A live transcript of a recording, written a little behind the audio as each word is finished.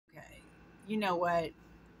You know what?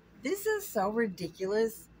 This is so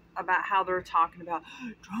ridiculous about how they're talking about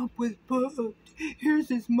Trump was booked. Here's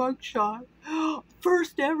his mugshot.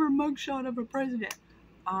 First ever mugshot of a president.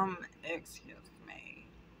 Excuse me.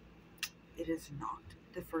 It is not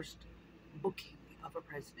the first booking of a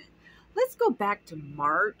president. Let's go back to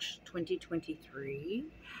March 2023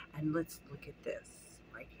 and let's look at this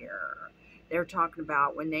right here. They're talking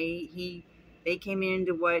about when they came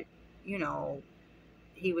into what, you know,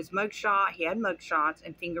 he was mugshot, he had mugshots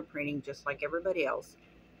and fingerprinting just like everybody else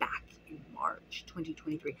back in March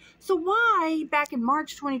 2023. So why back in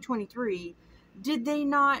March 2023 did they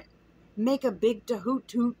not make a big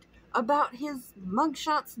hoot about his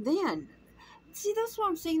mugshots then? See, that's what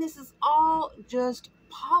I'm saying. This is all just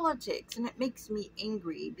politics, and it makes me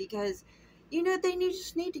angry because, you know, they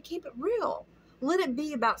just need to keep it real. Let it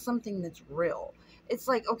be about something that's real. It's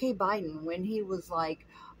like, okay, Biden, when he was like,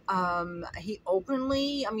 he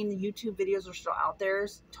openly, I mean, the YouTube videos are still out there,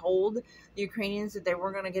 told the Ukrainians that they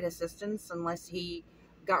weren't going to get assistance unless he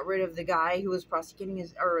got rid of the guy who was investigating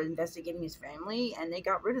his family, and they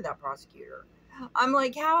got rid of that prosecutor. I'm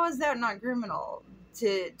like, how is that not criminal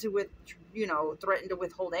to threaten to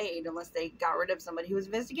withhold aid unless they got rid of somebody who was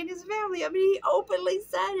investigating his family? I mean, he openly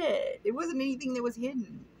said it. It wasn't anything that was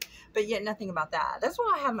hidden. But yet nothing about that. That's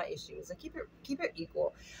why I have my issues. I keep it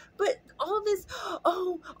equal. But all this,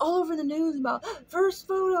 all over the news about first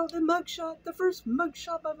photo, the mugshot, the first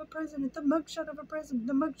mugshot of a president, the mugshot of a president,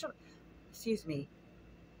 the mugshot. Excuse me.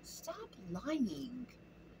 Stop lying.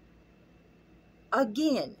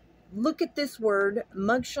 Again, look at this word,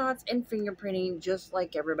 mugshots and fingerprinting, just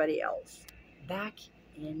like everybody else. Back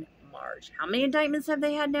in March. How many indictments have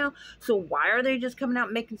they had now? So why are they just coming out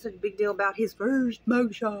and making such a big deal about his first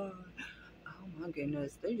mugshot? Oh my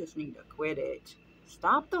goodness, they just need to quit it.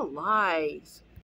 Stop the lies.